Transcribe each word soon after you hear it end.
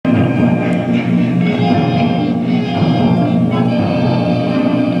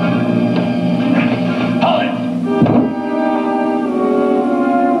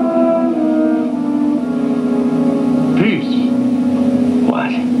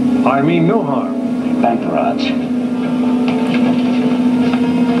I mean no harm. Bank the rods.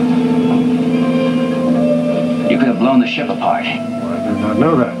 You could have blown the ship apart. Well, I did not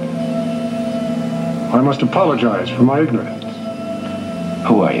know that. I must apologize for my ignorance.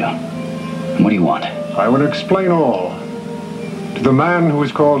 Who are you? And what do you want? I will explain all to the man who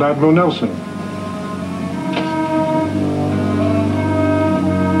is called Admiral Nelson.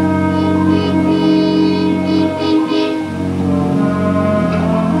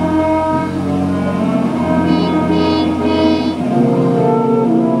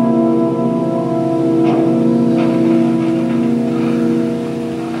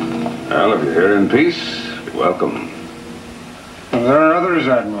 Well, if you're here in peace, you're welcome. Well, there are others,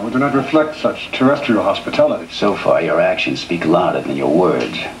 Admiral, who do not reflect such terrestrial hospitality. So far, your actions speak louder than your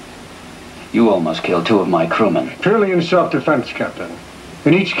words. You almost killed 2 of my crewmen. Purely in self-defense, Captain.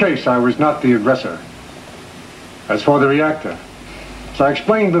 In each case, I was not the aggressor. As for the reactor, as I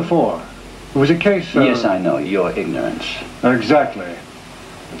explained before, it was a case of... Yes, I know. Your ignorance. Exactly.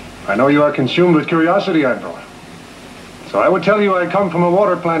 I know you are consumed with curiosity, Admiral. So I would tell you I come from a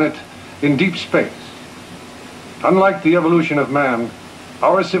water planet in deep space. Unlike the evolution of man,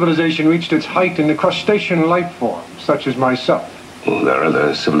 our civilization reached its height in the crustacean life form, such as myself. Well, there are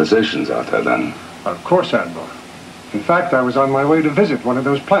other civilizations out there, then. Of course, Admiral. In fact, I was on my way to visit one of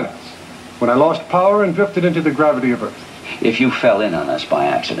those planets when I lost power and drifted into the gravity of Earth. If you fell in on us by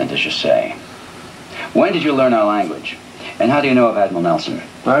accident, as you say, when did you learn our language? And how do you know of Admiral Nelson?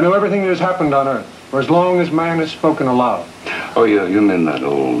 I know everything that has happened on Earth, for as long as man has spoken aloud. Oh, you mean that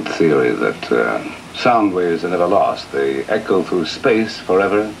old theory that sound waves are never lost. They echo through space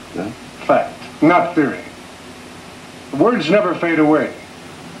forever, yeah? Fact, not theory. The words never fade away.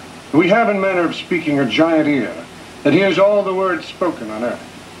 We have, in manner of speaking, a giant ear that hears all the words spoken on Earth.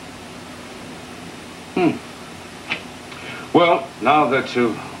 Well, now that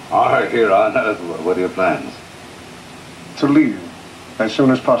you are here on Earth, what are your plans? To leave as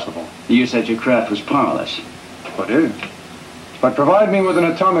soon as possible. You said your craft was powerless. It is. But provide me with an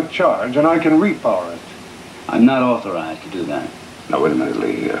atomic charge and I can repower it. I'm not authorized to do that. Now, wait a minute,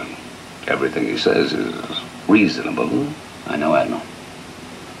 Lee. Everything he says is reasonable. I know, Admiral.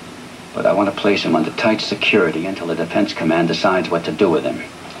 But I want to place him under tight security until the Defense Command decides what to do with him.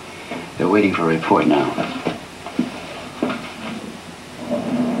 They're waiting for a report now.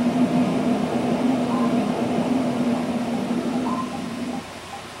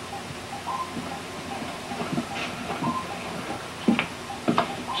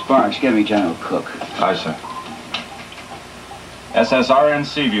 Sparks, get me General Cook. Aye, sir. SSRN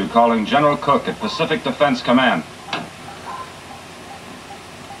Seaview calling General Cook at Pacific Defense Command.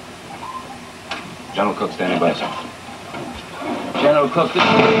 General Cook standing by, sir. General Cook, this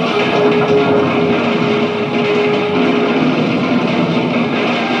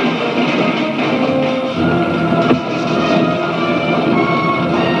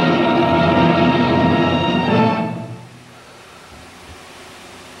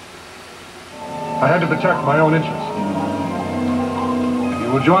I had to protect my own interests. If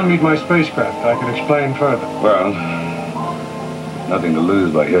you will join me in my spacecraft, I can explain further. Well, nothing to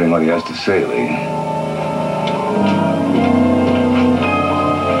lose by hearing what he has to say, Lee.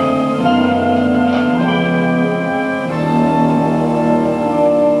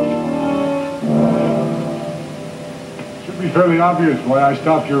 It should be fairly obvious why I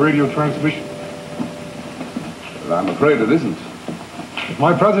stopped your radio transmission. Well, I'm afraid it isn't. If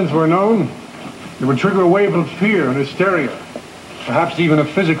my presence were known, it would trigger a wave of fear and hysteria. Perhaps even a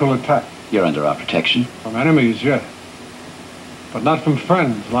physical attack. You're under our protection. From enemies, yes. But not from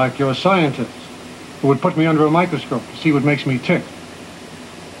friends like your scientists, who would put me under a microscope to see what makes me tick.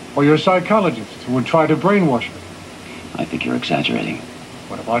 Or your psychologists, who would try to brainwash me. I think you're exaggerating.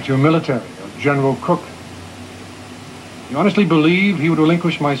 What about your military, or General Cook? You honestly believe he would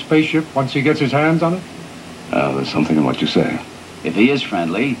relinquish my spaceship once he gets his hands on it? There's something in what you say. If he is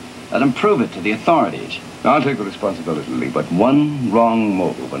friendly, let him prove it to the authorities. I'll take the responsibility, Lee, but one wrong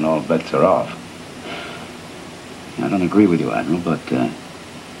move and all bets are off. I don't agree with you, Admiral, but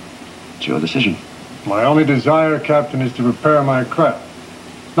it's your decision. My only desire, Captain, is to repair my craft,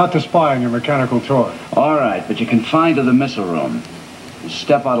 not to spy on your mechanical toy. All right, but you're confined to the missile room. You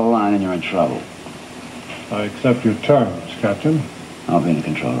step out of line and you're in trouble. I accept your terms, Captain. I'll be in the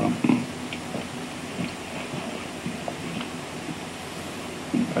control room.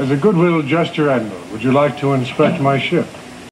 As a goodwill gesture, Admiral, would you like to inspect my ship?